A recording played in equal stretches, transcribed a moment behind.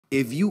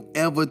If you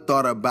ever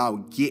thought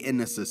about getting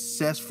a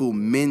successful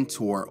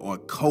mentor or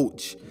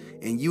coach,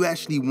 and you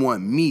actually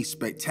want me,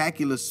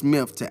 Spectacular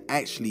Smith, to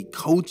actually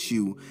coach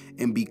you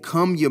and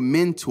become your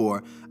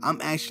mentor, I'm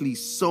actually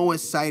so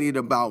excited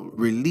about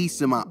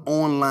releasing my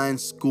online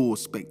school,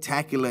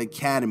 Spectacular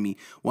Academy,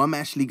 where I'm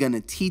actually going to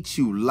teach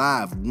you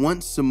live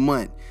once a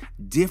month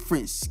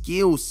different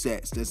skill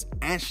sets that's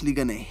actually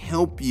going to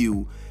help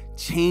you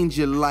change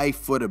your life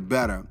for the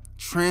better.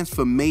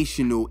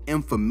 Transformational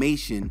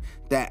information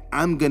that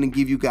I'm going to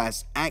give you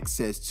guys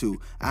access to.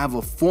 I have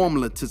a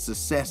formula to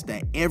success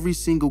that every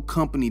single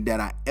company that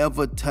I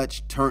ever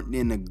touched turned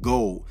into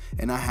gold.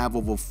 And I have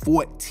over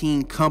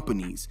 14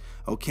 companies,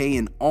 okay?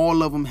 And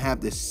all of them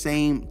have the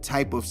same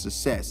type of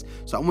success.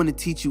 So I want to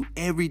teach you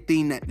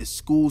everything that the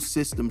school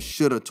system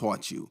should have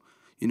taught you.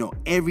 You know,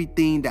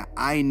 everything that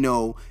I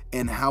know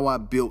and how I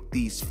built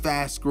these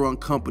fast-growing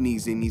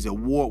companies and these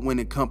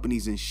award-winning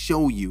companies, and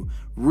show you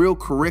real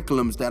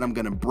curriculums that I'm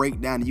going to break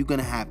down. You're going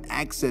to have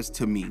access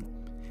to me.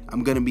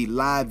 I'm going to be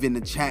live in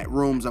the chat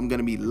rooms. I'm going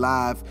to be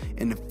live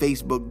in the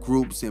Facebook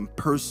groups and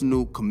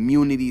personal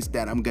communities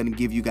that I'm going to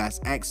give you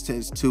guys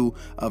access to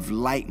of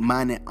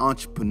like-minded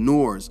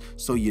entrepreneurs.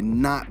 So you're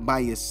not by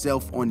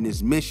yourself on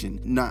this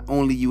mission. Not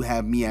only you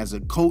have me as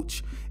a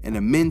coach and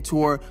a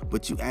mentor,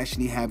 but you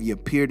actually have your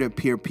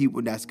peer-to-peer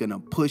people that's going to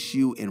push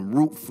you and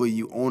root for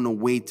you on the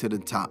way to the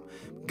top.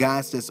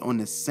 Guys that's on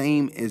the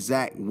same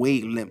exact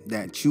wavelength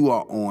that you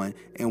are on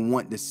and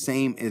want the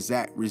same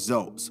exact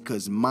results.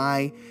 Because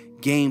my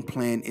game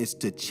plan is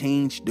to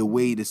change the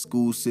way the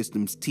school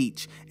systems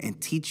teach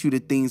and teach you the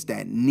things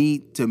that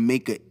need to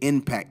make an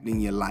impact in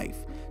your life.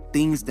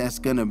 Things that's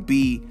going to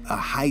be a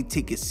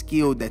high-ticket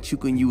skill that you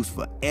can use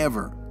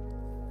forever,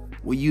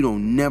 where you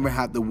don't never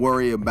have to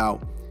worry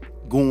about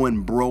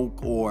going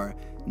broke or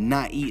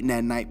not eating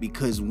at night,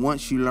 because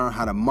once you learn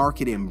how to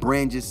market and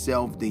brand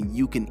yourself, then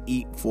you can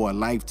eat for a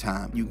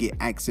lifetime. You get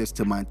access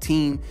to my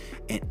team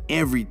and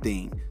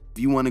everything. If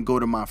you want to go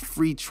to my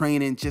free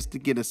training just to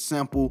get a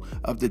sample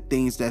of the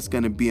things that's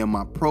going to be in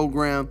my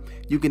program,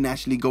 you can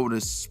actually go to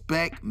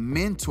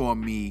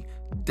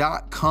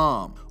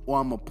specmentorme.com, or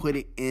I'm going to put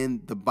it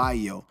in the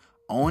bio.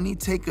 I only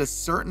take a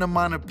certain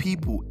amount of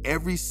people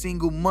every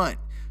single month,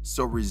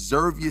 so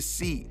reserve your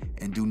seat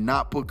and do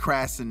not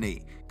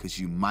procrastinate, because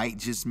you might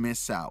just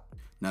miss out.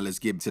 Now let's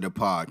get to the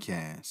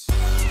podcast.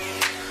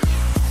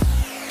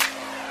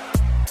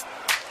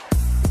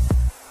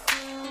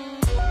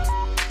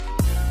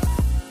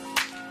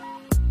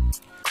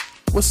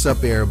 What's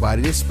up,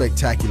 everybody? This is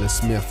Spectacular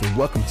Smith, and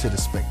welcome to the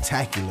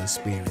Spectacular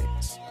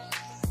Experience.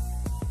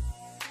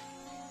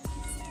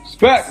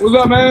 Spec, what's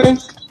up, man?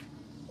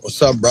 What's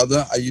up,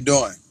 brother? How you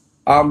doing?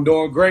 I'm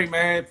doing great,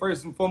 man.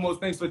 First and foremost,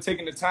 thanks for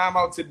taking the time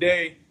out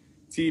today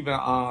to even,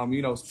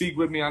 speak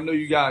with me. I know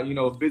you got,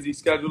 a busy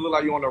schedule. Look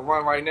like you're on the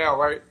run right now,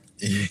 right?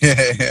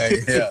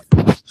 Yeah.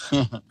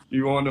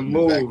 You on the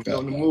move. You're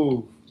on the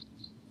move.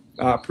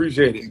 I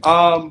appreciate it.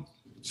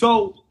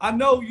 So I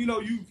know,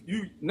 you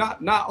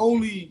not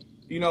only,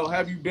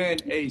 have you been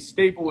a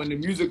staple in the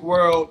music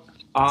world.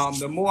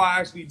 The more I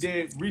actually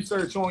did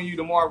research on you,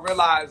 the more I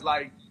realized,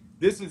 like,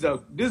 this is a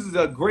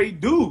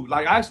great dude.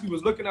 Like, I actually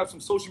was looking up some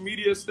social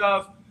media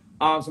stuff,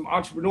 some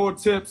entrepreneur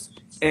tips,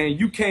 and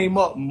you came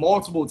up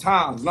multiple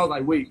times. And I was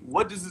like, wait,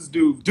 what does this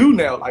dude do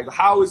now? Like,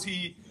 how is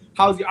he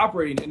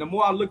operating? And the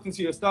more I looked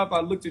into your stuff,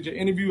 I looked at your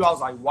interview, I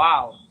was like,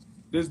 wow,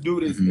 this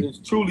dude is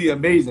truly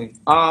amazing.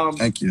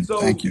 Thank you.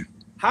 So Thank you.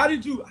 How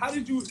did you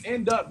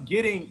end up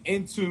getting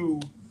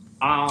into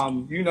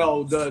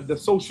the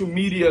social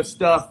media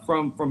stuff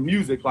from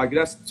music? Like,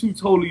 that's two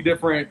totally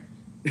different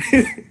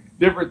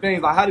different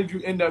things. Like, how did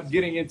you end up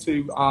getting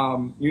into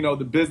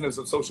the business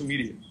of social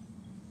media?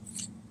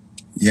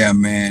 Yeah,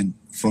 man.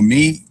 For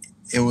me,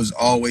 it was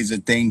always a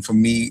thing for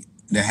me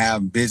to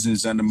have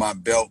business under my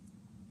belt.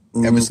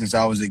 Ever since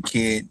I was a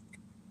kid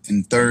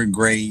in third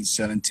grade,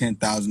 selling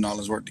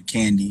 $10,000 worth of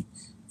candy,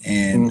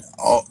 and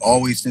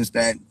always since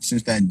that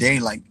day,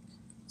 like,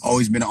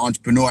 always been an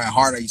entrepreneur at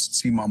heart. I used to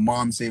see my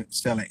mom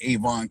selling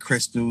Avon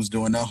crystals,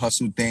 doing that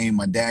hustle thing.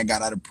 My dad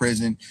got out of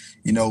prison.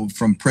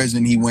 From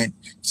prison, he went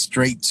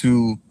straight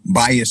to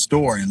buy a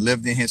store and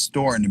lived in his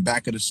store, in the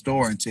back of the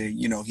store, until,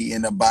 he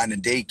ended up buying a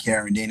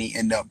daycare, and then he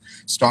ended up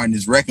starting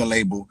his record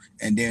label,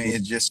 and then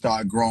it just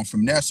started growing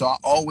from there. So I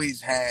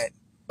always had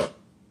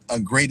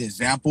a great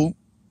example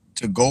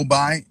to go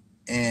by,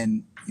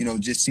 and,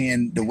 just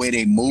seeing the way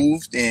they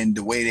moved and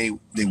the way they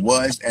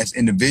was as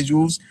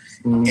individuals,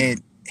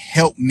 it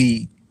helped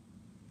me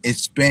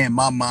expand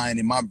my mind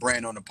and my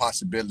brain on the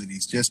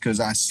possibilities, just because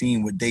I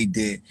seen what they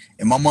did.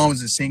 And my mom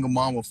was a single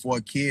mom with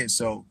 4 kids,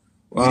 so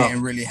we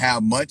didn't really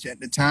have much at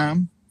the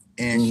time,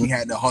 and she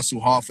had to hustle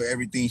hard for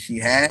everything she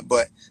had.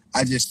 But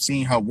I just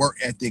seen her work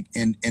ethic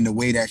and the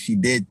way that she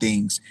did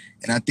things,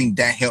 and I think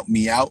that helped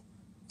me out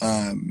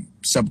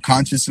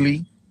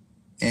subconsciously,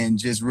 and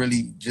just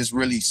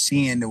really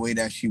seeing the way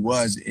that she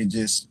was, it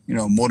just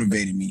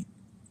motivated me.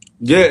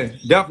 Yeah,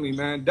 definitely,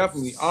 man,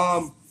 definitely.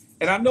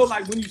 And I know,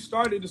 like, when you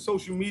started the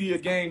social media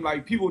game,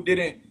 like, people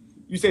didn't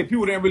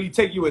really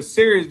take you as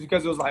serious,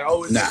 because it was like,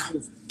 oh,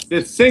 it's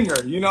this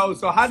singer, you know.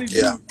 So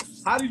Yeah.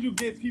 how did you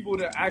get people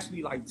to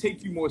actually like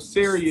take you more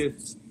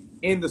serious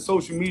in the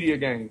social media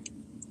game?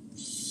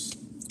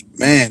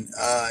 Man,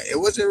 it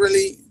wasn't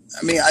really.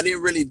 I mean, I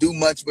didn't really do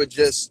much, but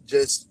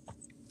just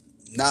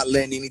not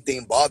letting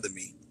anything bother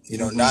me. You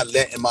know, Mm-hmm. not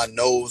letting my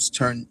nose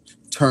turn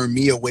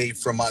me away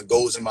from my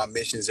goals and my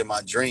missions and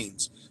my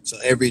dreams. So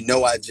every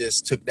no, I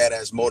just took that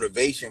as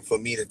motivation for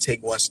me to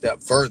take one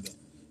step further.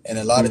 And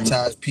a lot of Mm-hmm.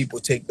 times people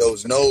take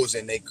those no's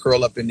and they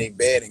curl up in their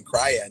bed and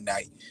cry at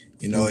night.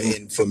 You know, Mm-hmm.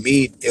 and for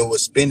me, it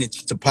was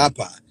spinach to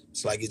Popeye.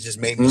 It's like it just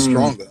made me Mm.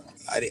 stronger.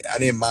 I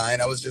didn't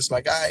mind. I was just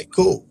like, all right,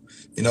 cool.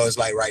 You know, it's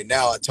like right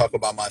now I talk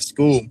about my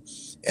school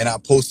and I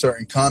post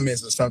certain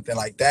comments or something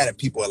like that, and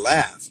people will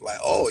laugh like,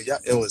 "Oh, yeah,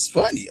 it was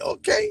funny."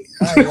 Okay,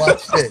 all right,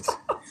 watch this.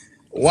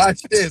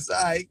 Watch this.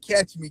 All right,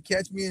 catch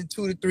me in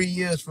 2 to 3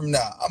 years from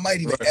now. I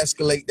might even Right.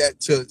 escalate that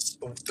to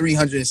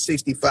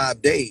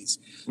 365 days,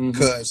 Mm-hmm.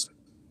 because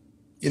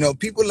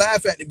people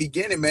laugh at the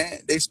beginning,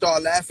 man. They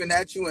start laughing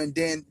at you, and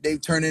then they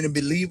turn into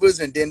believers,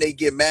 and then they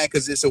get mad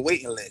because it's a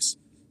waiting list.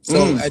 So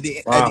Mm. at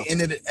Wow. the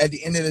end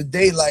of the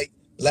day, like,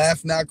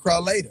 laugh now, cry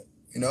later.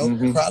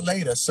 Mm-hmm. Cry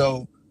later.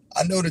 So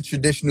I know the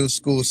traditional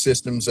school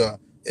systems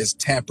is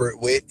tampered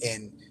with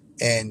and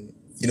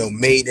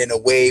made in a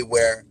way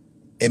where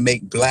it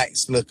make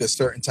blacks look a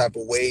certain type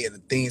of way, and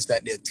the things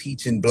that they're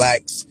teaching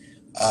blacks,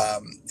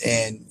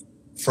 and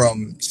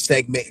from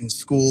segmenting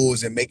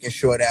schools and making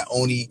sure that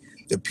only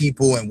the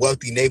people in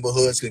wealthy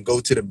neighborhoods can go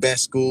to the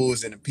best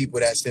schools, and the people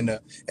that's in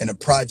the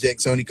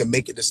projects only can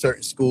make it to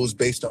certain schools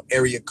based on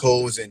area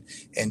codes, and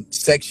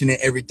sectioning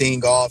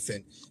everything off,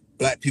 and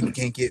black people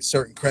can't get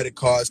certain credit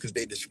cards because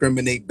they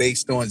discriminate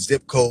based on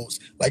zip codes.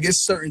 Like, it's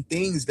certain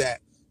things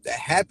that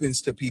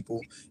happens to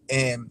people,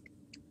 and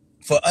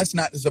for us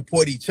not to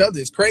support each other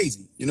is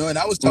crazy, And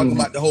I was talking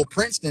Mm-hmm. about the whole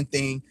Princeton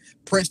thing,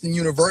 Princeton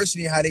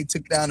University, how they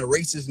took down a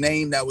racist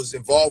name that was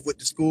involved with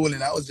the school.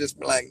 And I was just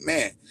like,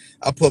 man,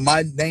 I put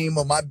my name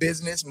on my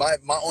business, my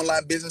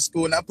online business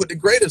school, and I put the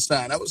greater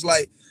sign. I was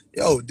like,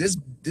 yo, this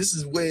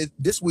is where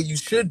you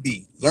should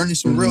be learning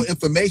some Mm-hmm. real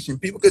information.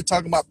 People could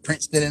talk about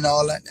Princeton and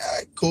all that. All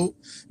right, cool.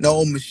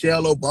 No,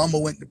 Michelle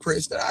Obama went to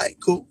Princeton. All right,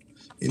 cool.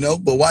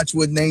 But watch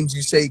what names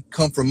you say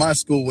come from my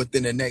school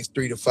within the next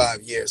 3 to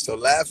 5 years. So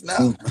laugh now.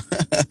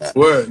 Mm.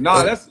 Word.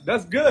 Nah, But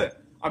that's good.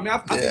 I mean, I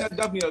think yeah, that's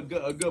definitely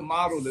a good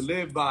model to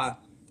live by.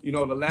 You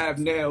know, the laugh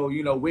now.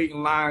 You know, wait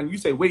in line. You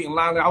say wait in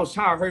line. I was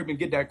trying to hurry up and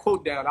get that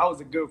quote down. That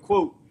was a good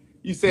quote.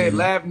 You said hmm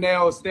laugh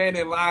now, stand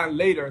in line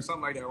later, or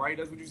something like that, right?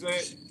 That's what you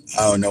said.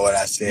 I don't know what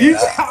I said. You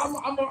said I'm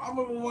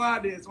gonna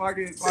rewind it so I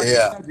can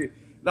Yeah. catch it.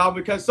 Now,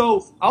 because I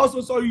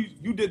also saw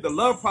you did the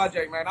Love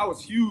Project, man. That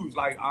was huge.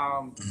 Like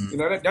hmm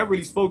that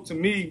really spoke to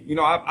me. You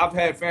know, I've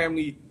had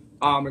family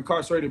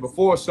incarcerated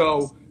before,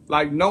 so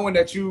like knowing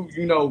that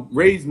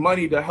raise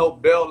money to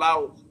help bail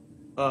out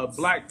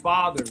black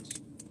fathers.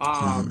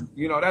 hmm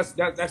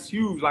That's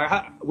huge.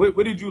 Like, where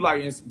did you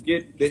like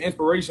get the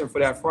inspiration for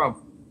that from?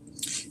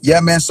 Yeah,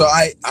 man. So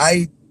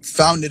I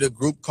founded a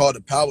group called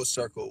the Power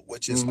Circle,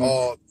 which is Mm-hmm.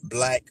 all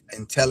black,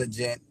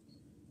 intelligent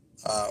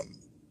um,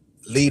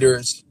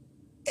 leaders,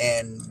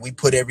 and we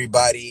put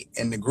everybody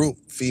in the group,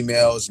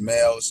 females,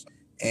 males,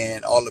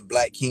 and all the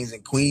black kings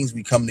and queens.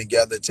 We come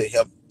together to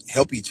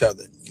help each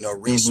other.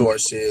 Mm-hmm.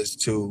 Resources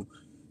to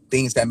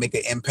things that make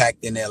an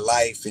impact in their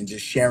life, and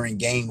just sharing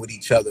game with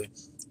each other.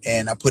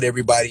 And I put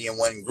everybody in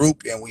one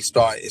group, and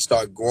it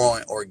started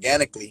growing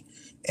organically.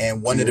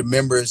 And one of the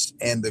members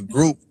in the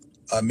group,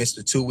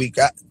 Mr. 2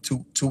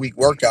 week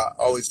workout.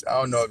 I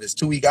don't know if it's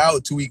 2 week out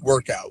or 2 week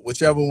workout,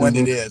 whichever one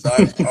Mm-hmm. it is.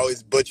 I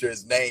always butcher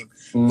his name,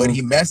 but Mm-hmm.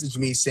 he messaged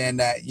me saying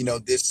that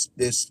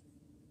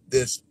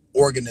this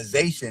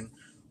organization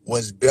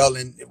was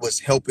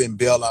helping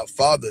bail out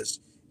fathers,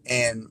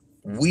 and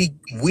we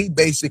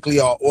basically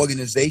are an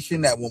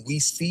organization that when we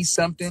see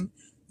something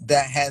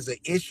that has an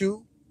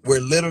issue,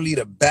 we're literally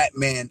the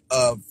Batman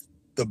of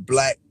the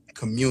black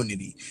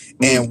community,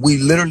 Mm-hmm. and we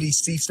literally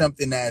see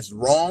something that's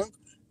wrong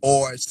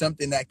or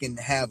something that can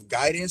have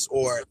guidance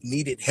or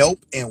needed help,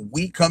 and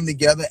we come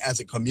together as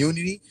a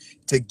community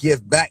to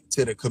give back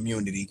to the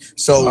community.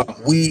 So Wow.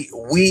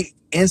 we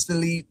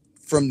instantly,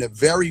 from the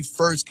very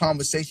first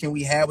conversation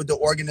we had with the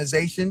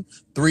organization,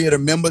 3 of the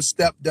members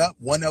stepped up.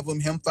 One of them,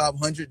 him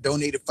 500,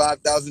 donated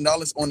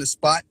 $5,000 on the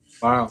spot.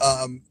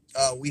 Wow.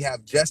 We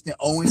have Justin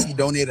Owens. He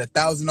donated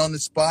 1,000 on the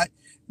spot.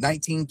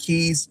 19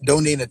 Keys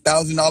donated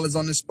 $1,000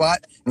 on the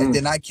spot. And Mm.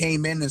 then I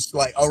came in and it's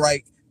like, all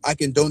right, I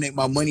can donate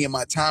my money and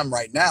my time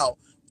right now,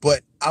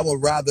 but I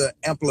would rather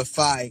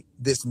amplify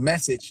this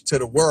message to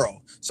the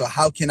world. So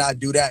how can I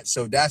do that?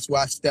 So that's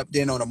why I stepped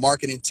in on a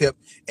marketing tip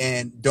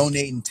and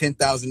donating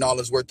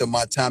 $10,000 worth of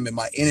my time and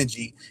my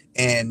energy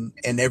and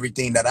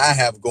everything that I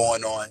have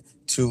going on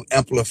to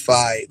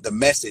amplify the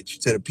message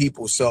to the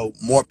people, so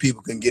more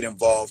people can get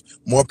involved,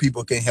 more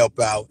people can help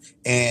out,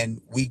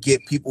 and we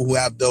get people who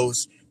have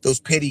those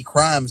petty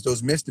crimes,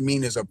 those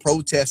misdemeanors, are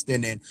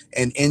protesting and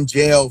in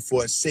jail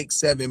for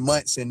 6-7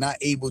 months and not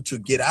able to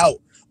get out.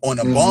 on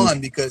a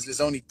bond because it's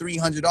only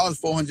 $300,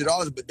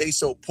 $400, but they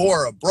so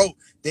poor or broke,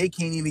 they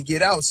can't even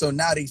get out. So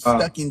now they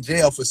stuck in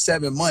jail for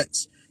 7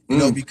 months, you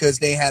know, because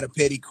they had a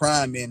petty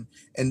crime.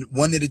 And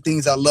one of the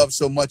things I love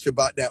so much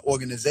about that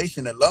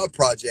organization, the Love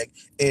Project,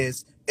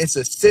 is it's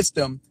a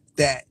system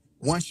that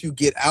once you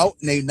get out,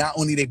 and they not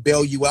only they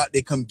bail you out,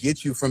 they come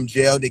get you from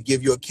jail, they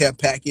give you a care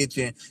package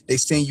and they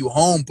send you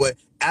home. But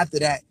after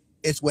that,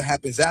 it's what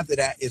happens after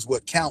that is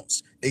what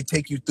counts. They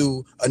take you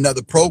through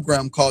another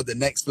program called the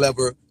Next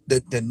Level,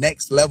 the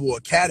Next Level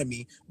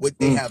Academy, where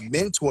they have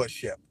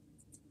mentorship.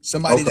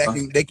 Somebody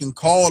that they can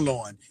call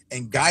on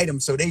and guide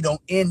them so they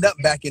don't end up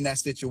back in that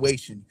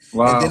situation.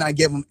 And then I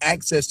give them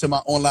access to my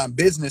online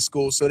business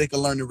school so they can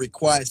learn the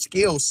required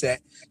skill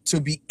set to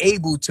be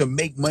able to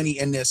make money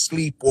in their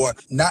sleep or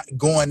not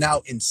going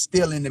out and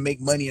stealing to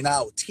make money. And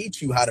I'll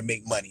teach you how to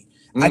make money.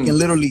 I can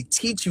literally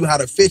teach you how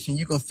to fish, and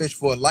you can fish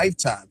for a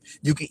lifetime.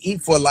 You can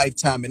eat for a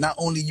lifetime, and not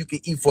only you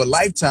can eat for a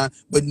lifetime,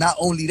 but not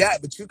only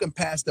that, but you can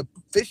pass the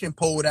fishing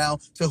pole down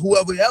to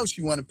whoever else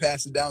you want to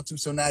pass it down to,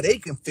 so now they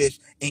can fish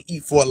and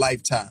eat for a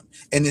lifetime,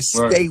 and then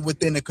stay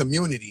within the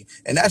community.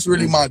 And that's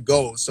really my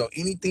goal. So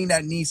anything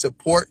that needs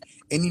support,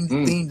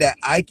 anything that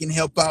I can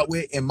help out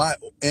with in my,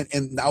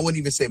 and I wouldn't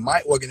even say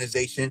my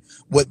organization,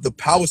 what the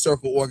Power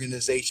Circle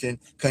organization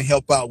can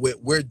help out with,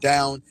 we're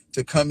down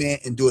to come in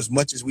and do as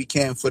much as we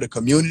can for the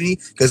community,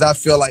 because I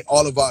feel like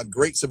all of our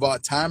greats of our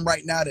time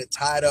right now, they're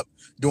tied up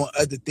doing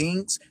other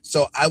things.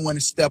 So I want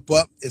to step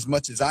up as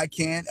much as I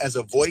can as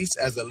a voice,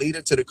 as a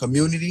leader to the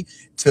community,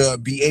 to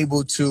be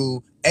able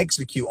to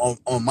execute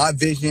on my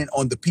vision,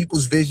 on the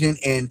people's vision,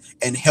 and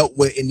help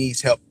where it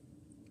needs help.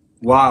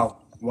 Wow.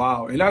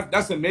 And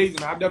that's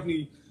amazing. I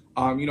definitely,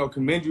 you know,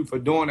 commend you for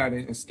doing that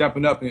and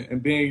stepping up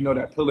and being, you know,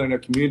 that pillar in the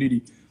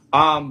community.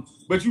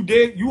 But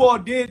you all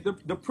did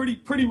the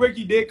Pretty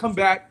Ricky did come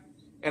back,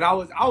 and I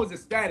was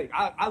ecstatic.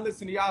 I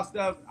listen to y'all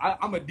stuff.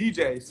 I'm a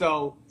DJ,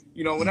 so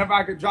you know, whenever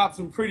I could drop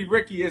some Pretty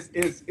Ricky,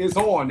 it's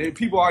on. And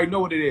people already know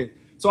what it is.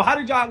 So how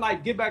did y'all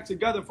like get back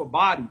together for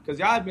Body? Because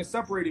y'all had been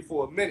separated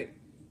for a minute,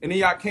 and then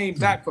y'all came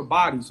back for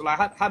Body. So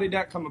like, how did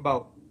that come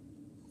about?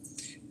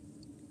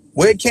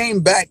 Well, it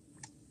came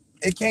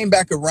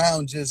back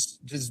around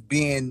just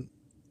being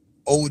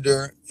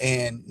older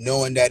and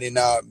knowing that in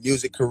our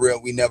music career,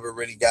 we never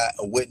really got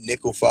a wet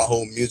nickel for our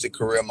whole music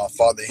career. My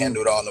father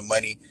handled all the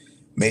money,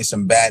 made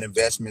some bad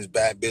investments,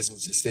 bad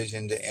business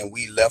decisions, and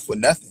we left with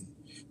nothing.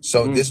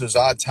 So this was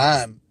our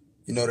time,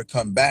 you know, to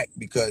come back,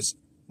 because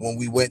when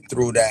we went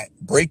through that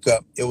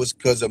breakup, it was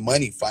because of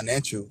money,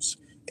 financials,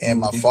 and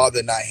my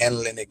father not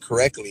handling it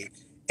correctly.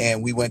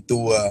 And we went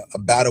through a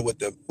battle with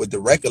the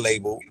record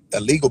label, a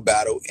legal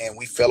battle, and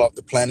we fell off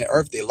the planet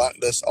Earth. They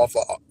locked us off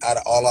out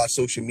of all our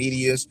social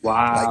medias.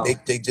 Wow.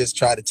 Like they just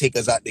tried to take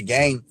us out the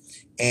game.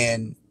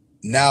 And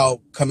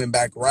now coming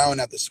back around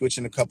after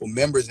switching a couple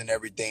members and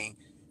everything,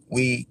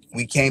 we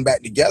came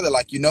back together.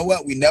 Like, you know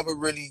what? We never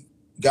really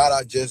got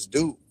our just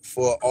due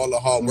for all the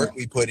hard work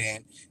we put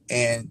in.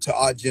 And to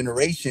our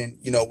generation,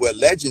 you know, we're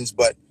legends,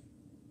 but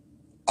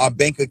our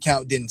bank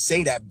account didn't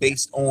say that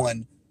based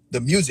on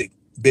the music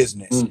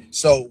business.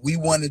 So we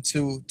wanted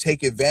to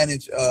take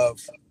advantage of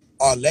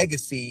our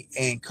legacy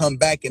and come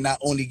back and not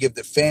only give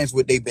the fans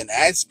what they've been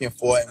asking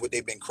for and what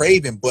they've been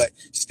craving, but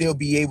still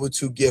be able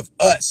to give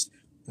us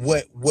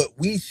what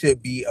we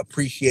should be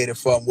appreciated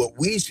from, what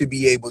we should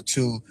be able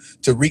to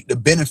reap the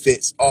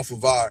benefits off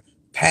of our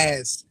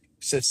past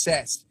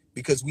success,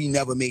 because we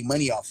never made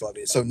money off of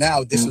it. So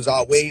now this was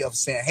our way of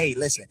saying, hey,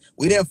 listen,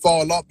 we didn't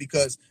fall off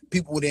because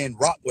people didn't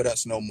rock with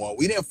us no more.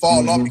 We didn't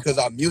fall off because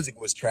our music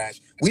was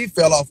trash. We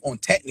fell off on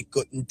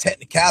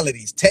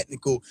technicalities,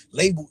 technical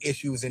label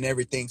issues and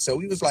everything. So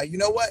we was like, you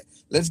know what?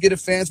 Let's get the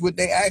fans what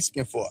they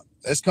asking for.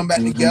 Let's come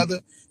back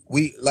together.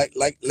 We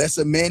let's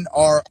amend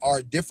our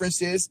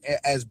differences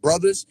as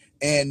brothers,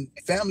 and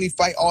family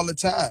fight all the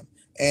time.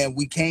 And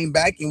we came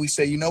back and we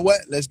said, you know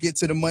what? Let's get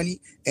to the money,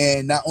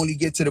 and not only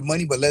get to the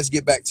money, but let's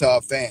get back to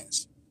our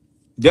fans.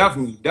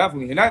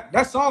 Definitely. And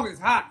that song is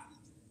hot.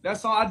 That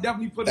song, I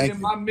definitely put it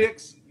in my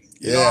mix.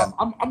 You know,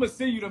 I'm gonna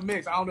send you the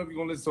mix. I don't know if you're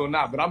gonna listen to it or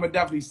not, but I'm gonna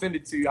definitely send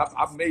it to you.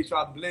 I've made sure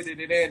I blended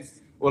it in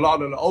with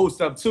all of the old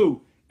stuff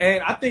too.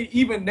 And I think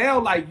even now,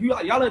 like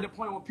y'all at the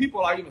point where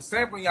people are even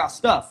sampling y'all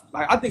stuff.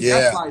 Like I think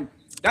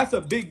that's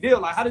a big deal.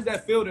 Like, how does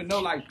that feel to know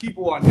like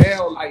people are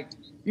now like,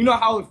 you know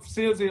how it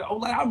feels?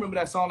 Like I remember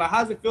that song. Like,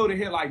 how does it feel to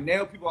hear like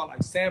now people are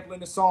like sampling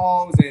the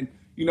songs and,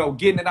 you know,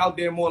 getting it out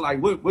there more? Like,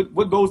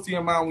 what goes to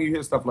your mind when you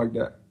hear stuff like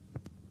that?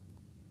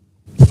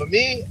 For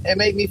me, it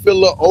made me feel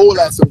a little old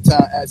at some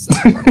time.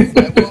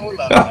 Like, well, hold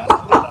up,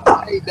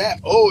 I ain't that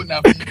old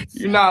now.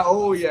 You're not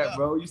old yet,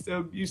 bro.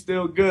 You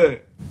still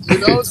good. You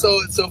know,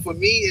 so for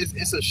me,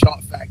 it's a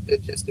shock factor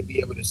just to be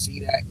able to see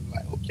that and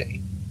like,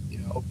 okay, you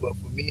know. But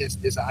for me,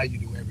 it's how you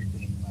do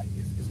everything. Like,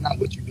 it's not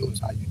what you do,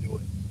 it's how you do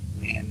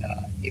it. And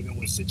even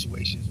with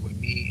situations with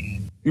me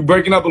and you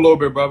breaking up a little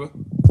bit, brother.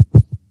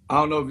 I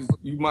don't know if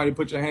you might have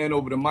put your hand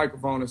over the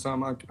microphone or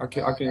something. I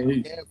can't hear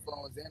you.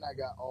 Headphones and I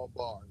got all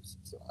bars,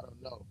 so I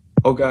don't know.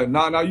 Okay,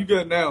 no, you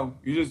good now.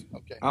 You just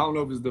okay. I don't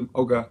know if it's the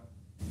okay.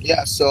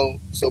 Yeah, so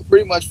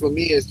pretty much for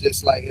me, it's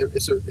just like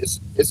it's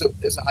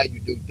how you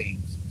do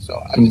things. So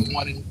I just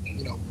wanted,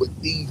 when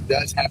things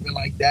does happen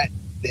like that,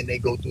 then they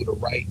go through the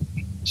right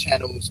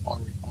channels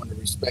on the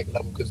respect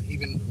level. Because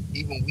even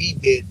we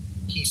did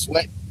Key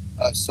Sweat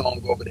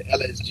song over the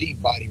LSG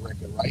body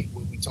record, right?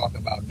 What we talking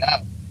about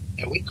now,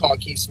 and we called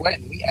Key Sweat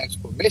and we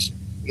asked permission.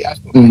 We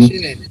asked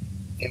permission,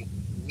 and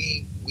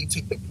we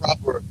took the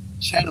proper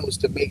channels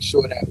to make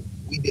sure that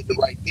we did the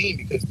right thing,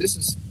 because this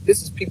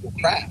is people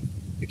craft.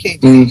 You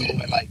can't just go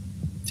and like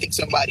take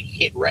somebody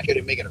hit record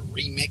and make it a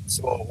remix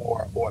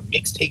or a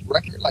mixtape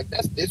record. Like,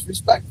 that's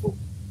disrespectful.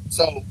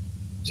 So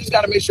just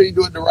got to make sure you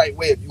do it the right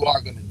way if you are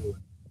going to do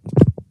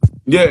it.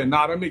 Yeah,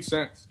 nah, that makes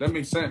sense. That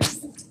makes sense.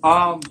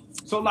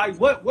 So like,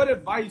 what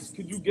advice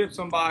could you give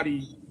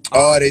somebody?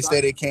 Oh, they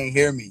say they can't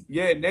hear me.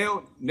 Yeah,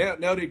 now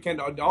they can.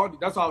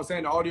 That's what I was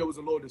saying. The audio was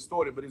a little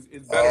distorted, but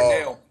it's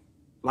better now.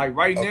 Like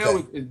right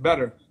now, it's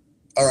better.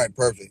 All right,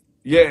 perfect.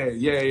 Yeah.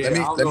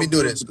 Let me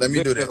do this. Let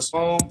me do this.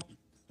 Phone.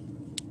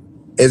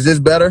 Is this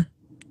better?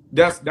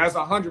 That's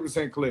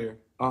 100% clear.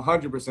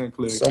 100%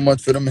 clear. So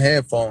much for them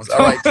headphones. All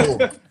right, cool.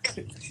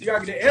 You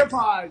gotta get the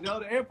AirPods, yo.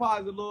 The AirPods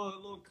a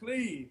little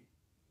clean.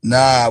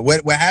 Nah,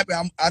 what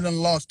happened? I done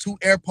lost 2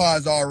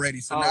 AirPods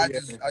already. So now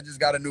I just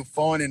got a new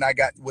phone, and I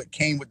got what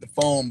came with the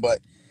phone, but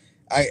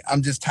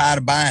I'm just tired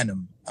of buying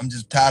them. I'm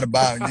just tired of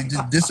buying them. They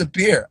just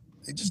disappear.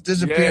 They just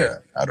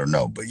disappear. Yeah. I don't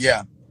know, but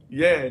yeah.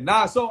 Yeah,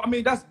 nah. So I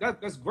mean,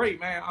 that's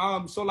great,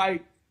 man. So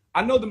like,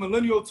 I know the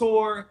Millennial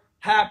Tour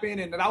happened,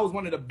 and that was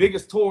one of the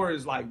biggest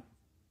tours like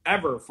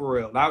ever, for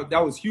real.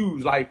 That was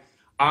huge. Like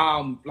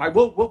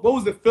what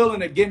was the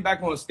feeling of getting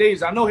back on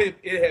stage? I know it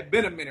had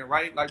been a minute,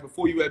 right? Like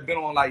before you had been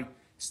on like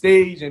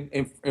stage and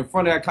in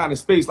front of that kind of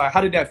space. Like,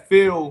 how did that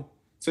feel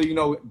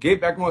to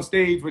get back on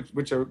stage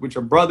with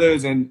your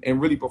brothers and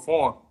really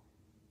perform?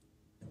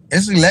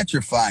 It's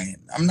electrifying.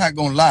 I'm not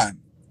gonna lie.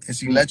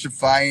 It's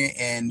electrifying,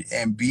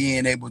 and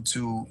being able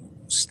to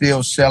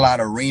still sell out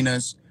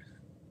arenas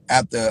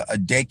after a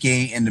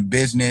decade in the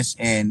business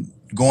and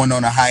going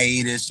on a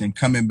hiatus and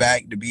coming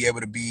back to be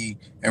able to be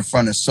in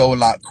front of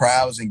sold out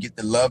crowds and get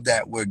the love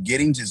that we're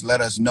getting just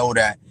let us know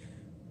that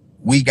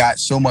we got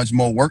so much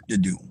more work to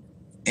do,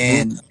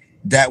 and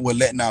that we're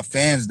letting our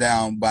fans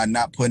down by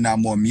not putting out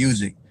more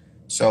music.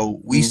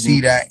 So we see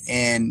that,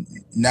 and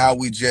now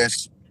we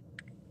just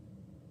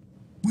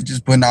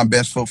putting our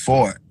best foot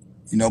forward,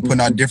 putting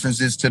our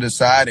differences to the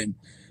side and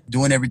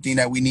doing everything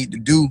that we need to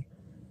do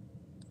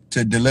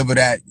to deliver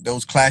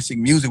those classic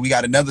music. We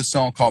got another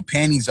song called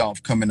Panties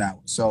Off coming out.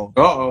 So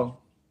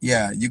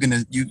yeah, you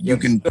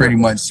can pretty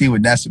much see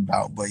what that's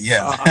about. But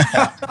yeah.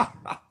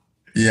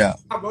 Yeah.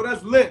 Bro,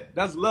 that's lit.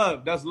 That's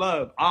love. That's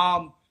love.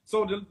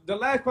 So the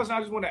last question I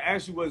just want to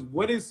ask you was,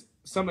 what is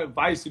some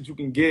advice that you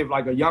can give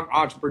like a young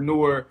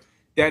entrepreneur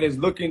that is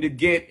looking to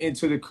get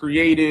into the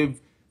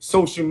creative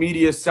social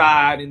media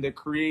side and the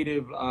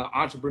creative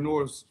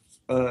entrepreneur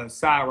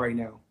side right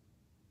now?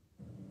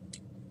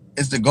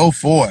 It's to go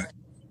for it.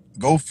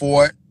 Go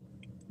for it.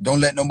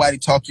 Don't let nobody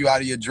talk you out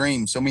of your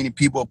dreams. So many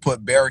people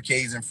put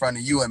barricades in front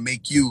of you and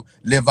make you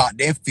live out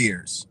their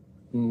fears.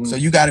 So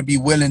you got to be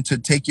willing to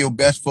take your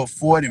best foot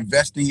forward,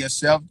 invest in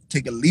yourself,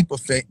 take a leap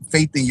of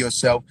faith in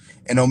yourself.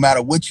 And no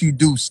matter what you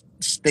do,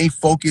 stay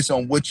focused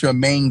on what your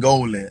main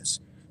goal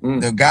is.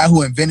 The guy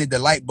who invented the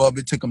light bulb,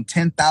 it took him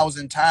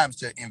 10,000 times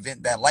to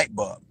invent that light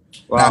bulb.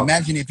 Wow. Now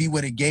imagine if he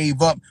would have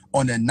gave up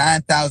on the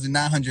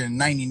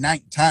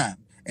 9,999th time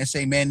and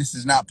say, man, this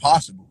is not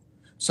possible.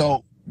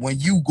 So when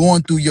you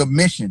going through your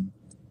mission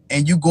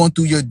and you going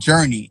through your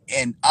journey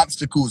and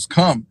obstacles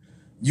come,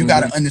 you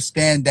got to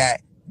understand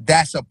that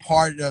that's a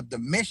part of the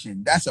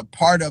mission. That's a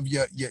part of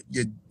your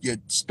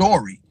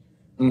story.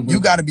 You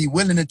got to be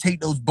willing to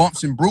take those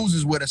bumps and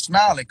bruises with a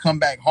smile and come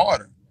back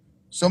harder.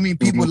 So many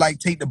people like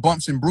take the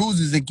bumps and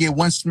bruises and get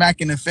one smack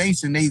in the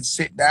face and they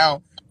sit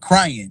down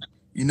crying,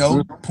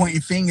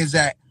 pointing fingers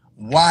at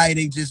why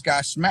they just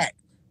got smacked.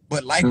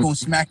 But life gonna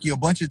smack you a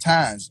bunch of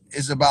times.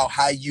 It's about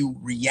how you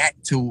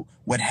react to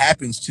what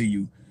happens to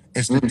you.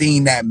 It's the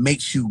thing that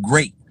makes you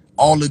great.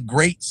 All the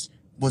greats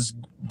was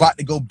about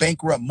to go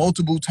bankrupt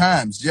multiple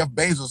times. Jeff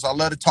Bezos, I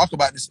love to talk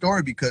about this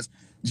story because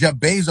Jeff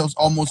Bezos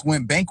almost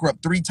went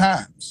bankrupt 3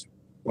 times.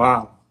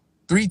 Wow.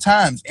 3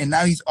 times. And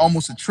now he's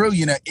almost a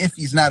trillionaire if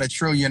he's not a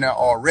trillionaire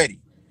already.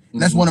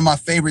 And that's one of my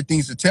favorite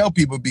things to tell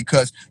people,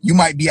 because you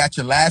might be at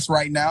your last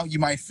right now. You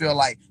might feel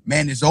like,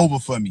 man, it's over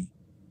for me.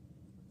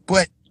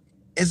 But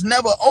it's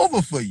never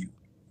over for you.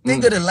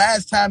 Think of the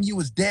last time you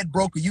was dead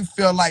broke, or you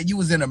feel like you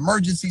was in an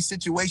emergency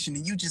situation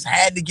and you just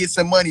had to get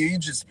some money, or you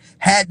just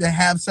had to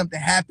have something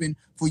happen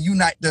for you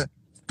not to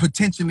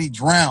potentially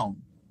drown.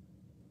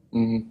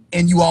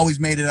 And you always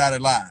made it out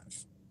alive.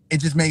 It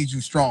just made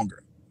you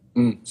stronger.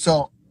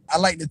 So I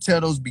like to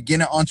tell those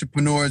beginner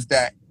entrepreneurs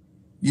that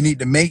you need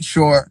to make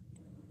sure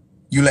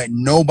you let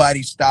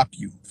nobody stop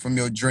you from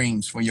your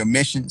dreams, from your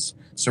missions.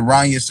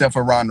 Surround yourself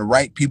around the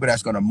right people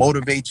that's going to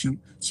motivate you.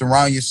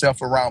 Surround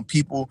yourself around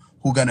people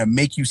who are going to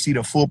make you see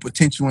the full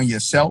potential in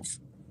yourself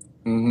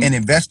and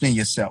invest in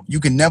yourself. You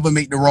can never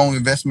make the wrong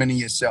investment in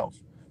yourself.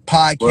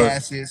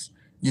 Podcasts,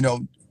 you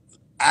know,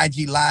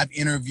 IG live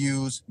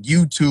interviews,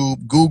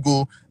 YouTube,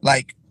 Google.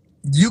 Like,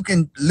 you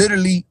can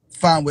literally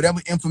find whatever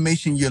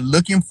information you're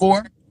looking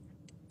for,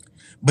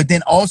 but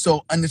then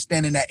also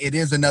understanding that it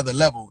is another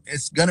level.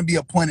 It's going to be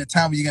a point in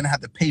time where you're going to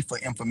have to pay for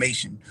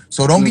information.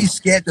 So don't be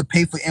scared to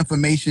pay for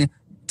information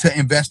to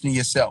invest in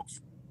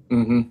yourself.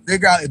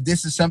 Figure out if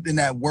this is something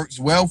that works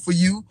well for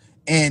you.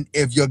 And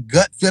if your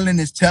gut feeling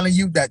is telling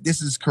you that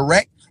this is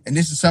correct and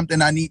this is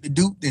something I need to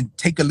do, then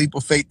take a leap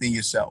of faith in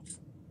yourself.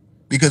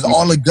 Because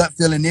all the gut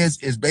feeling is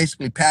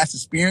basically past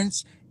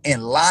experience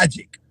and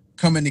logic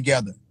coming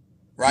together,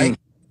 right?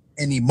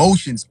 And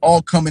emotions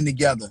all coming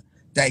together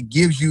that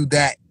gives you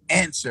that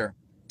answer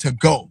to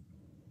go.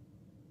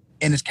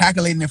 And it's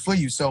calculating it for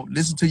you. So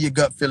listen to your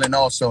gut feeling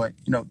also, and,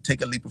 you know,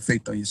 take a leap of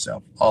faith on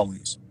yourself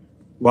always.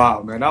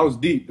 Wow, man, that was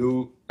deep,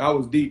 dude. That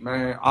was deep,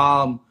 man.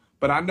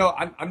 But I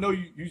know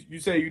you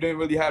say you didn't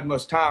really have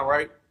much time,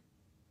 right?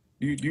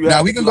 You Now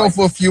had we to can like, go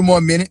for a few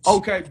more minutes.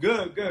 okay,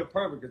 good,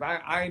 perfect. Because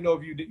I didn't know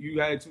if you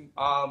had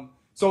to.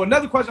 So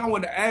another question I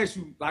wanted to ask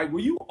you, like, were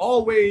you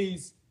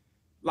always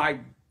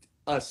like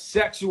a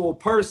sexual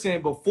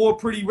person before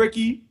Pretty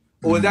Ricky,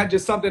 or is that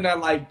just something that,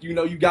 like, you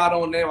know, you got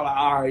on there like,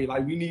 all right,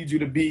 like, we need you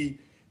to be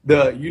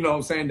the, you know what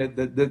I'm saying,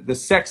 the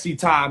sexy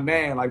time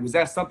man? Like, was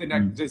that something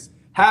that just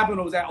happened,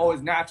 or was that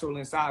always natural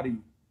inside of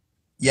you?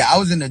 Yeah, I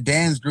was in the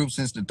dance group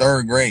since the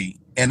 3rd grade,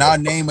 and our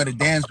name of the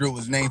dance group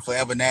was named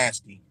Forever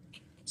Nasty.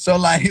 So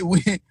like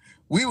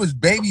we was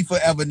Baby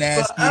Forever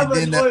Nasty, and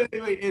Forever,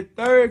 then wait, in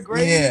 3rd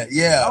grade?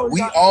 yeah, That was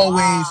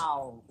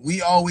wow.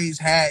 we always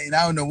had, and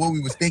I don't know what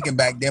we was thinking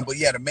back then, but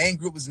yeah, the main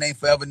group was named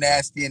Forever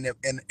Nasty,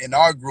 and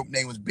our group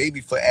name was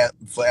Baby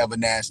Forever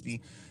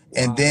Nasty.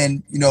 And Wow.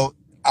 then, you know,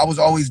 I was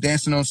always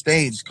dancing on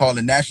stage called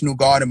the National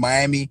Guard in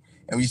Miami,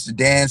 and we used to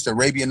dance the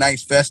Arabian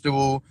Nights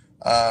Festival,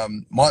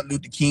 Martin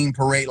Luther King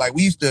Parade. Like,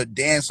 we used to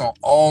dance on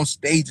all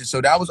stages.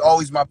 So that was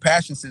always my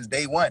passion since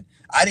day one.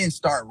 I didn't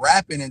start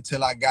rapping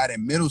until I got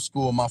in middle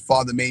school. My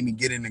father made me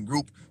get in a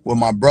group with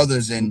my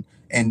brothers, and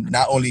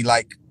not only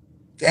like,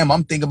 damn,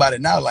 I'm thinking about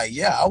it now. Like,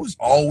 yeah, I was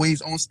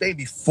always on stage.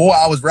 Before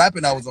I was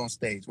rapping, I was on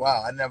stage.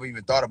 Wow, I never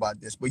even thought about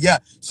this. But yeah,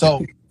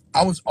 so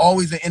I was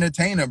always an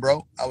entertainer,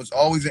 bro. I was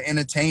always an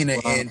entertainer,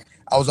 Wow. and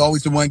I was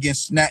always the one getting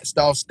snatched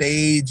off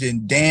stage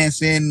and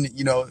dancing,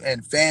 you know,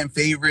 and fan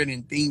favorite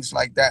and things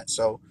like that.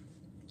 So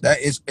that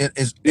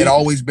it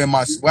always been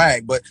my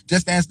swag. But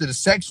just to answer the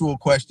sexual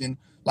question,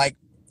 like,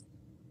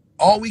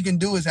 all we can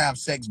do is have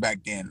sex back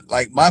then.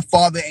 Like, my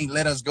father ain't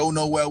let us go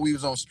nowhere. We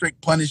was on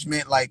strict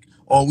punishment, like,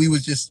 or we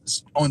was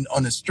just on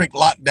a strict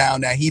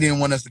lockdown that he didn't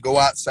want us to go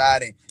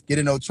outside and get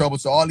in no trouble.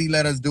 So all he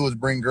let us do is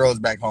bring girls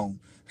back home.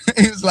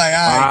 He was like,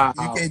 all right,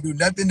 you Wow. can't do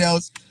nothing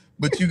else,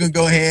 but you can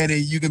go ahead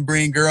and you can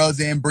bring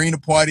girls in, bring the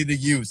party to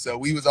you. So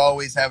we was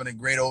always having a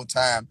great old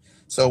time.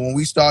 So when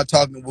we start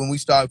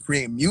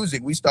creating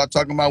music, we start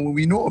talking about what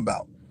we knew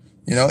about.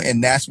 You know,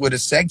 and that's where the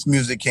sex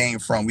music came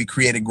from. We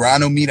created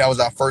Grano Me. That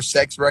was our first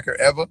sex record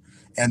ever.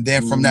 And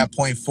then from that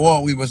point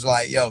forward, we was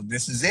like, yo,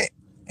 this is it.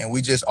 And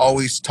we just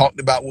always talked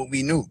about what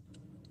we knew.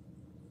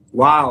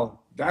 Wow.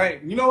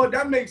 Dang. You know what?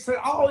 That makes sense.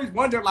 I always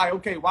wonder, like,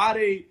 okay, why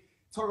they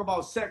talk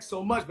about sex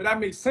so much, but that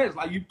makes sense.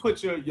 Like, you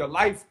put your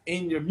life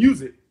in your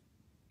music.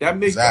 That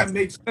makes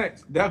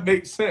sense. That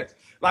makes sense.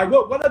 Like,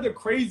 what other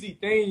crazy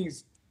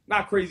things,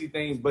 not crazy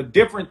things, but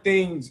different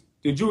things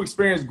did you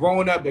experience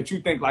growing up that you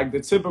think, like, the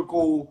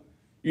typical,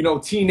 you know,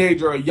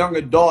 teenager or young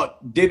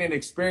adult didn't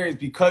experience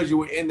because you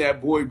were in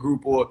that boy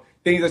group, or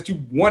things that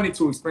you wanted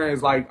to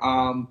experience, like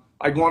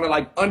going to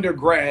like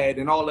undergrad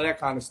and all of that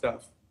kind of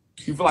stuff?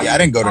 You feel like Yeah, I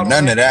didn't go to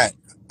none that? of that.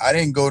 I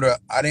didn't go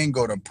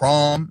to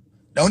prom.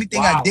 The only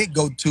thing I Wow. did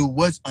go to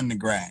was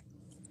undergrad.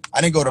 I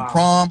didn't go to Wow.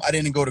 prom. I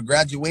didn't go to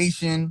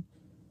graduation.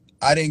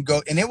 I didn't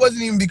go, and it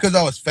wasn't even because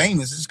I was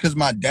famous. It's because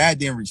my dad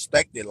didn't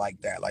respect it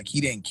like that. Like,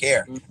 he didn't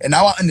care. And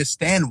now I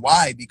understand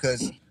why,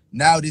 because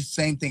now this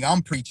same thing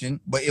I'm preaching.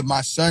 But if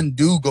my son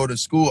do go to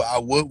school, I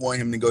would want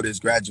him to go to his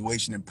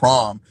graduation and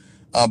prom.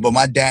 But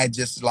my dad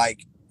just,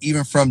 like,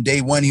 even from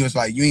day one, he was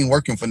like, you ain't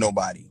working for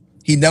nobody.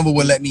 He never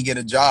would let me get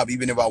a job,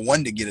 even if I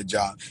wanted to get a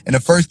job. And the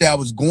first day I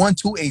was going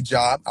to a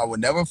job, I will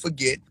never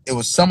forget. It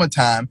was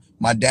summertime.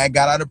 My dad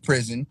got out of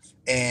prison,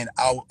 and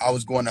I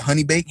was going to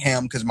Honey Baked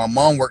Ham because my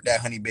mom worked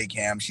at Honey Baked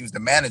Ham. She was the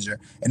manager,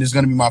 and it's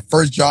going to be my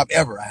first job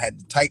ever. I had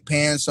the tight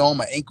pants on,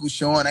 my ankles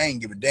showing. I ain't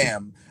give a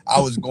damn.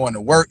 I was going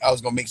to work. I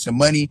was going to make some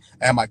money.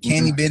 I had my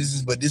candy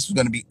business, but this was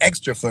going to be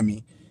extra for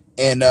me.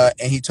 And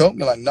he told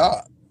me, like,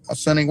 nah, my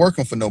son ain't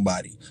working for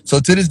nobody. So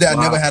to this day, I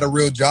never had a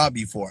real job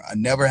before. I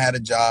never had a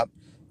job.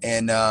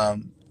 And I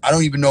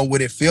don't even know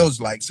what it feels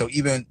like. So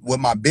even with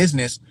my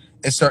business,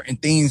 it's certain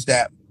things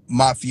that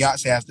my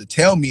fiance has to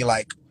tell me,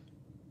 like,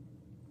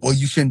 well,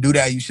 you shouldn't do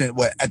that. You shouldn't.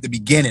 Well, at the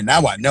beginning,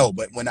 now I know.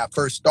 But when I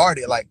first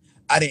started, like,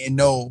 I didn't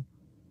know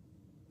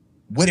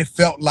what it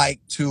felt like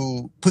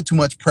to put too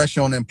much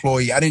pressure on an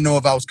employee. I didn't know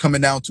if I was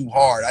coming down too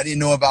hard. I didn't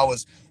know if I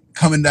was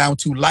coming down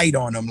too light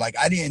on them. Like,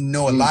 I didn't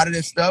know a lot of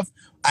this stuff.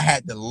 I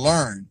had to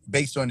learn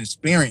based on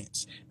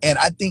experience. And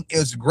I think it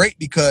was great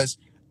because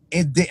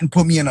it didn't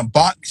put me in a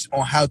box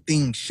on how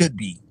things should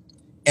be.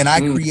 and I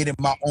created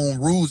my own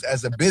rules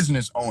as a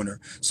business owner.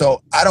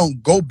 So I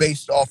don't go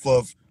based off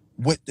of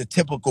what the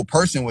typical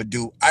person would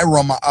do. I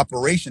run my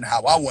operation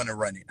how I want to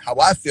run it, how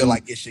I feel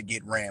like it should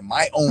get ran,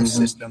 my own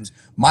systems,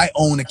 my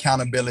own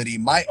accountability,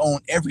 my own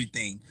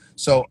everything.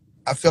 So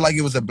I feel like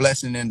it was a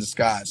blessing in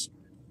disguise.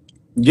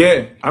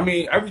 Yeah, I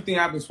mean, everything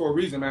happens for a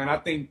reason, man. I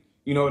think,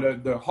 you know,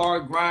 the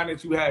hard grind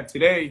that you have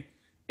today,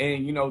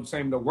 and, you know,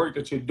 same the work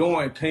that you're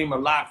doing came a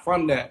lot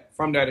from that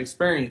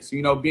experience,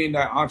 you know, being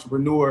that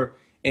entrepreneur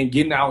and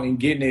getting out and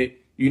getting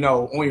it, you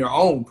know, on your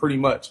own pretty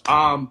much.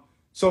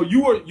 So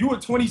you were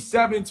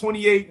 27,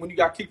 28 when you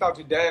got kicked out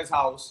your dad's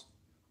house.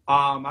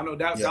 I know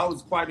that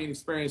was quite an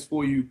experience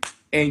for you,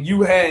 and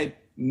you had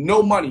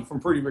no money from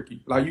Pretty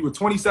Ricky. Like, you were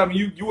 27,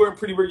 you were in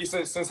Pretty Ricky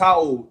since how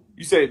old?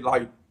 You said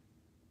like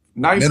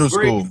ninth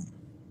grade,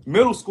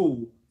 middle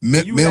school.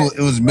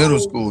 It was middle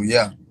school,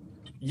 yeah.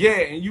 Yeah,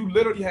 and you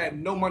literally had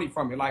no money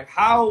from it. Like,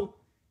 how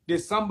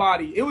did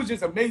somebody? It was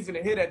just amazing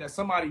to hear that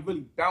somebody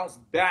really bounced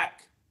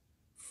back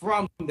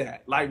from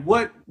that. Like,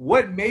 what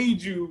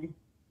made you,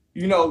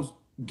 you know,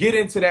 get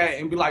into that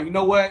and be like, you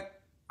know what,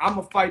 I'm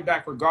gonna fight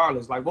back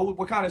regardless. Like,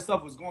 what kind of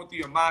stuff was going through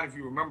your mind, if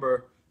you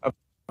remember, of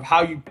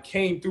how you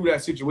came through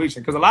that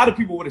situation? Because a lot of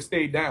people would have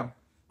stayed down.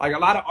 Like, a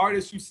lot of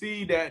artists you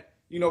see that,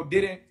 you know,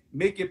 didn't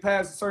make it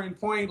past a certain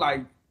point.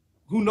 Like,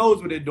 who knows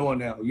what they're doing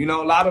now? You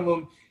know, a lot of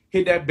them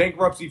hit that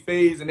bankruptcy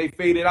phase and they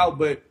faded out,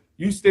 but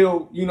you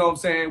still, you know what I'm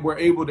saying, were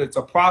able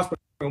to prosper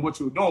in what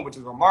you were doing, which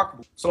is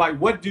remarkable. So, like,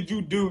 what did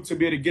you do to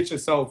be able to get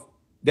yourself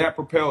that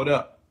propelled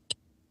up?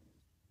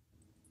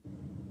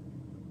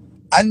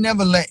 I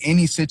never let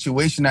any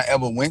situation I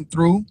ever went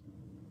through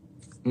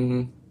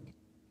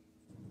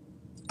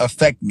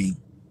affect me,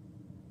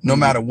 no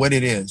matter what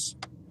it is.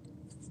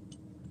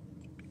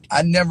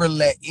 I never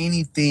let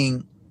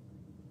anything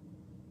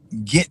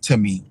get to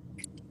me.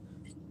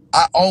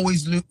 I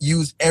always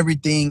use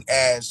everything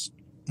as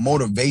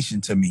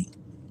motivation to me.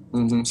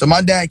 So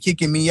my dad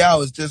kicking me out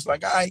was just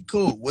like, all right,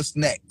 cool, what's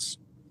next?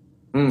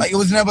 Like, it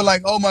was never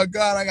like, oh my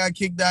God, I got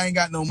kicked out, I ain't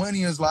got no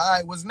money. It's like, all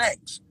right, what's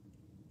next?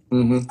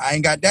 I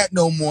ain't got that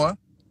no more.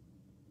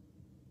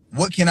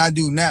 What can I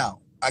do now?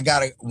 I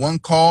got one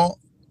call.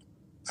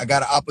 I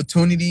got an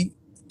opportunity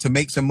to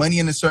make some money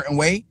in a certain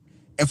way.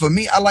 And for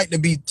me, I like to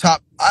be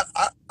top.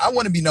 I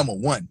want to be number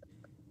one.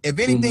 If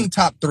anything,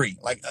 top three.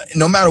 Like,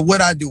 no matter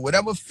what I do,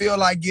 whatever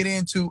field I get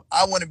into,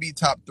 I want to be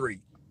top three,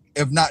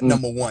 if not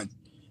number one.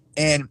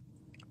 And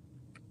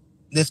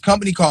this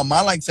company called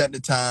My Likes at the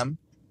time,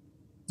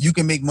 you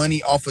can make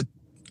money off of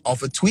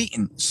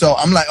tweeting. So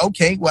I'm like,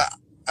 okay, well,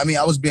 I mean,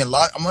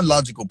 I'm a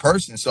logical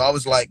person. So I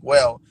was like,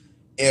 well,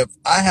 if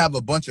I have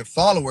a bunch of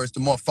followers, the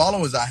more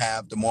followers I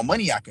have, the more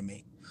money I can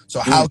make. So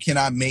how can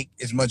I make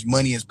as much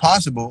money as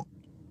possible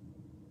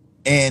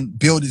and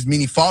build as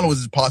many followers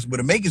as possible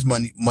to make as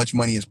much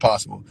money as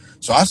possible?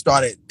 So I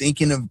started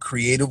thinking of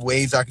creative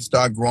ways I could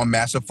start growing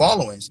massive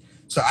followings.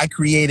 So I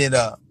created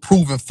a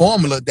proven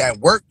formula that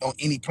worked on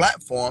any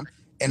platform,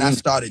 and I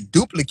started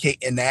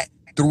duplicating that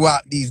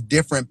throughout these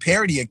different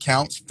parody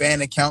accounts,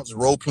 fan accounts,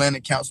 role playing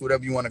accounts,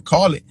 whatever you want to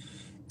call it.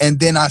 And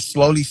then I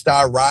slowly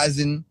started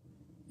rising,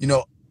 you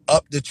know,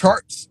 up the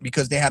charts,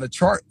 because they had a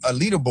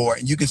leaderboard,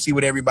 and you can see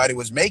what everybody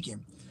was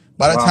making.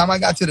 By the time I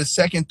got to the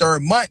second,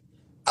 third month,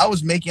 I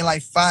was making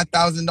like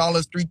 $5,000,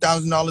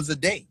 $3,000 a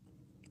day.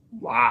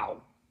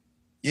 Wow.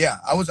 Yeah,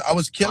 I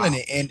was killing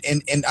it.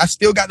 And I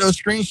still got those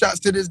screenshots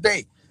to this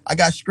day. I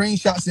got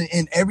screenshots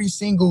in every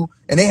single,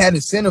 and they had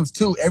incentives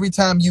too. Every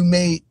time you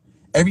made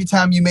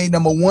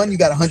number one, you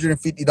got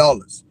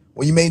 $150.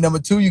 When you made number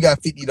two, you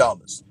got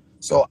 $50.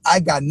 So I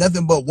got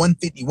nothing but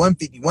 150,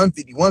 150,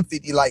 150,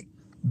 150. Like,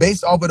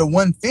 based off of the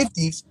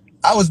 150s,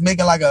 I was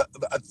making like a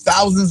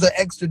thousands of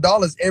extra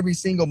dollars every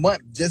single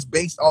month just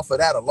based off of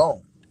that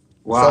alone.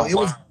 Wow.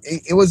 So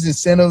it was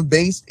incentive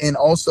based, and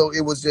also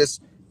it was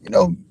just, you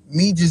know,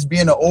 me just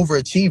being an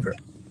overachiever.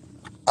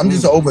 I'm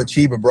just an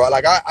overachiever, bro.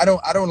 Like, I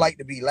don't like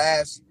to be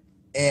last,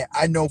 and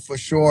I know for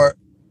sure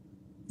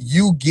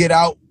you get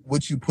out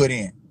what you put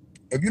in.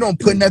 If you don't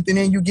put nothing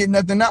in, you get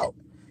nothing out.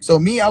 So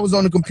me, I was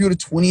on the computer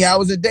 20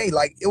 hours a day.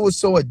 Like, it was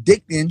so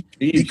addicting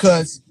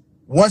because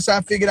once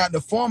I figured out the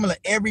formula,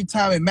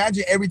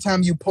 imagine every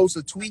time you post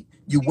a tweet,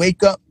 you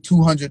wake up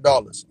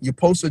 $200. You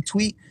post a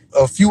tweet,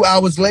 a few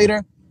hours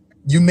later,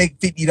 you make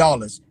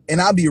 $50.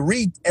 And I'll be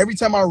every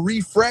time I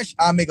refresh,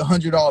 I make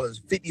 $100,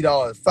 $50,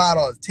 $5,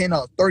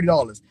 $10,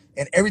 $30.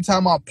 And every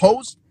time I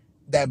post,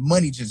 that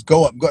money just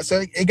go up.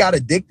 So it got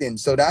addicting.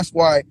 So that's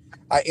why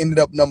I ended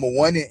up number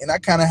one. And I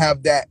kind of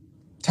have that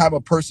type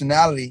of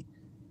personality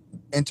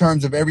in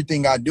terms of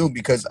everything I do,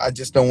 because I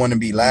just don't want to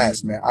be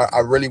last, man. I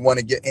really want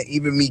to get, and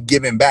even me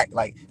giving back.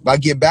 Like, if I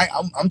give back,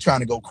 I'm trying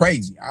to go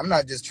crazy. I'm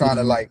not just trying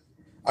to, like,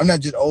 I'm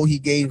not just, oh, he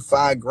gave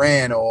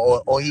 $5,000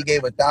 or he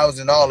gave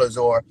 $1,000,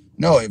 or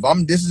no, if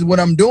this is what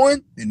I'm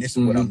doing, then this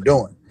is what I'm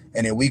doing.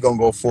 And then we gonna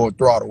go full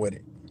throttle with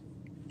it.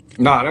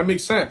 Nah, that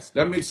makes sense.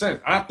 That makes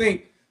sense. I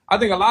think a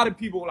lot of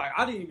people, like,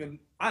 I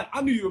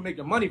knew you were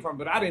making money from it,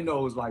 but I didn't know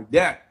it was like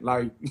that.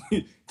 Like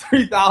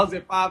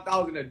 $3,000,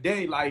 $5,000 a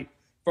day, like,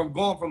 from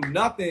going from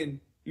nothing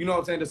you know what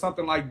I'm saying, to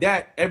something like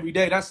that every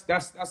day,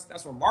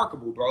 that's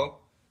remarkable, bro.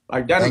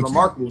 Like, that is Thank you.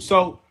 remarkable.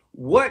 So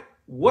what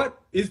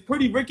is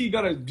Pretty Ricky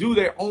gonna do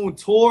their own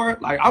tour?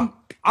 Like, I'm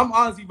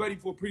honestly ready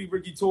for a Pretty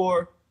Ricky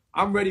tour.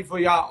 I'm ready for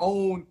y'all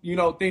own, you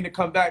know, thing to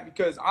come back,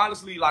 because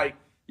honestly, like,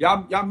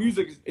 y'all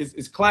music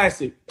is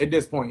classic at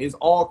this point. It's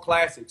all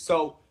classic.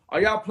 So are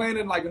y'all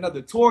planning like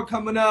another tour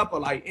coming up, or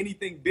like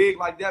anything big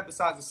like that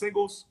besides the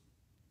singles?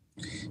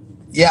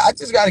 Yeah, I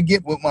just got to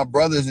get with my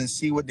brothers and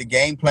see what the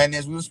game plan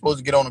is. We were supposed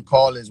to get on a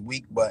call this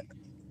week, but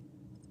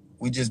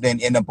we just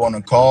didn't end up on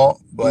a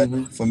call. But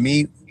for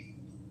me,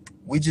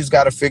 we just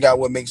got to figure out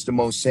what makes the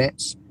most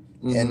sense.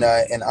 And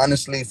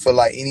honestly, for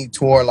like any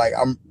tour, like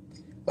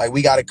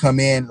we got to come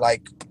in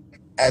like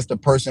as the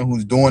person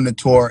who's doing the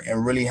tour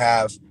and really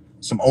have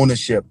some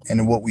ownership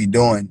in what we're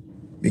doing,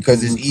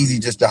 because it's easy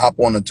just to hop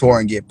on a tour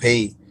and get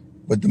paid,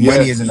 but the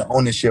money is in the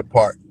ownership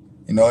part,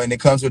 you know, and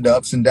it comes with the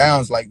ups and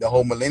downs. Like the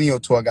whole Millennial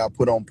tour got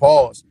put on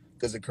pause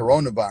because of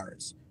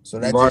coronavirus. So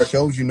that just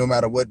shows you no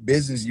matter what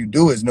business you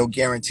do, is no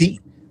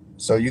guarantee.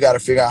 So you got to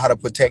figure out how to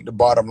protect the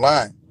bottom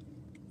line.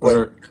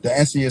 But to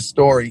answer your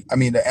story, I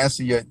mean, to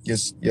answer your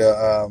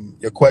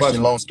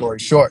question, long story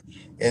short,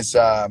 is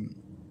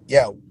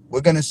yeah,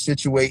 we're gonna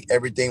situate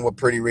everything with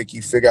Pretty Ricky,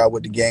 figure out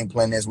what the game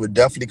plan is. We're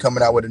definitely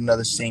coming out with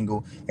another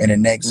single in the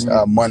next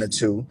month or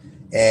two,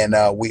 and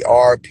we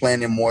are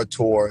planning more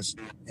tours,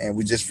 and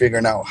we're just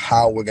figuring out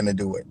how we're gonna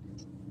do it.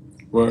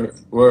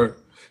 Word.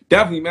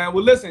 Definitely, man.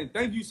 Well, listen,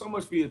 thank you so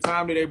much for your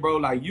time today, bro.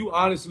 Like, you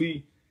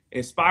honestly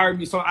inspired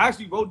me. So I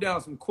actually wrote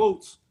down some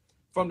quotes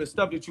from the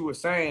stuff that you were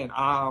saying.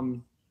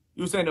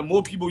 You were saying the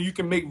more people you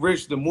can make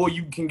rich, the more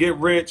you can get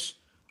rich.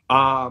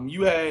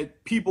 You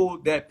had people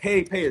that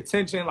pay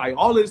attention. Like,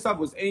 all this stuff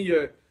was in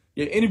your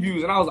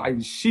interviews, and I was like,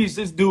 sheesh,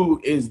 this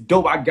dude is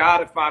dope. I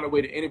gotta find a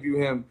way to interview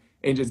him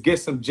and just get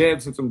some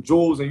gems and some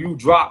jewels. And you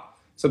drop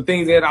some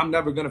things that I'm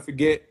never gonna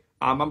forget.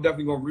 I'm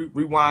definitely gonna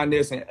rewind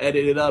this and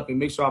edit it up and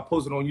make sure I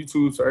post it on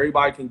YouTube so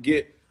everybody can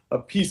get a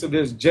piece of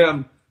this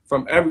gem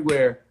from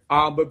everywhere.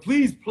 But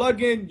please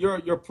plug in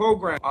your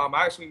program. I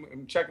actually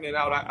am checking it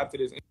out after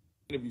this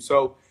interview.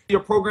 So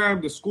your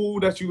program, the school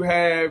that you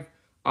have,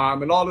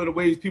 and all of the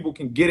ways people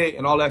can get it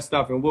and all that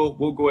stuff, and we'll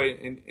go ahead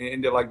and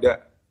end it like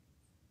that.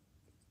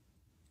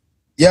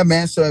 Yeah,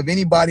 man. So if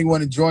anybody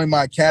want to join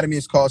my academy,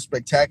 it's called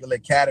Spectacular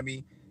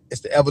Academy.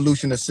 It's the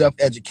evolution of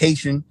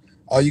self-education.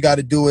 All you got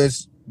to do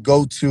is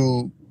go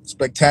to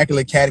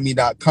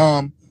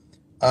spectacularacademy.com.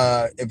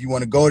 If you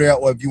want to go there,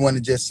 or if you want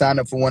to just sign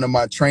up for one of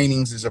my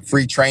trainings, it's a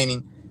free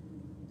training.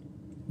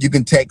 You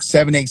can text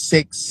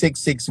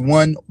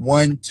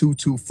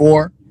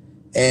 786-661-1224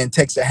 and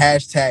text the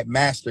hashtag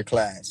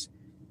masterclass.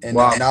 And,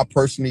 and I'll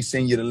personally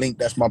send you the link.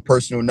 That's my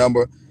personal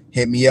number.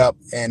 Hit me up.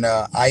 And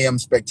I am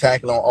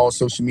Spectacular on all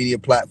social media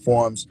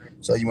platforms.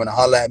 So you want to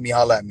holler at me,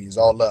 holler at me. It's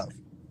all love.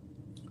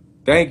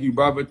 Thank you,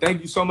 brother.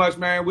 Thank you so much,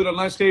 man. We're the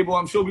lunch table.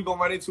 I'm sure we're going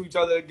to run into each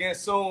other again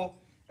soon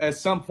at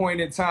some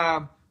point in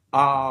time.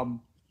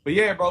 But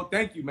yeah, bro,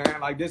 thank you, man.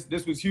 Like,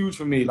 this was huge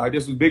for me. Like,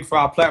 this was big for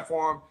our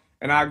platform.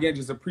 And I, again,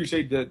 just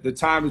appreciate the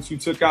time that you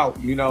took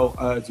out, you know,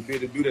 to be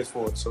able to do this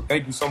for us. So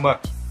thank you so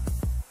much.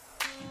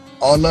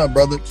 All love,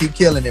 brother. Keep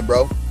killing it,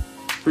 bro.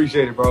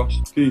 Appreciate it, bro.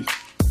 Peace.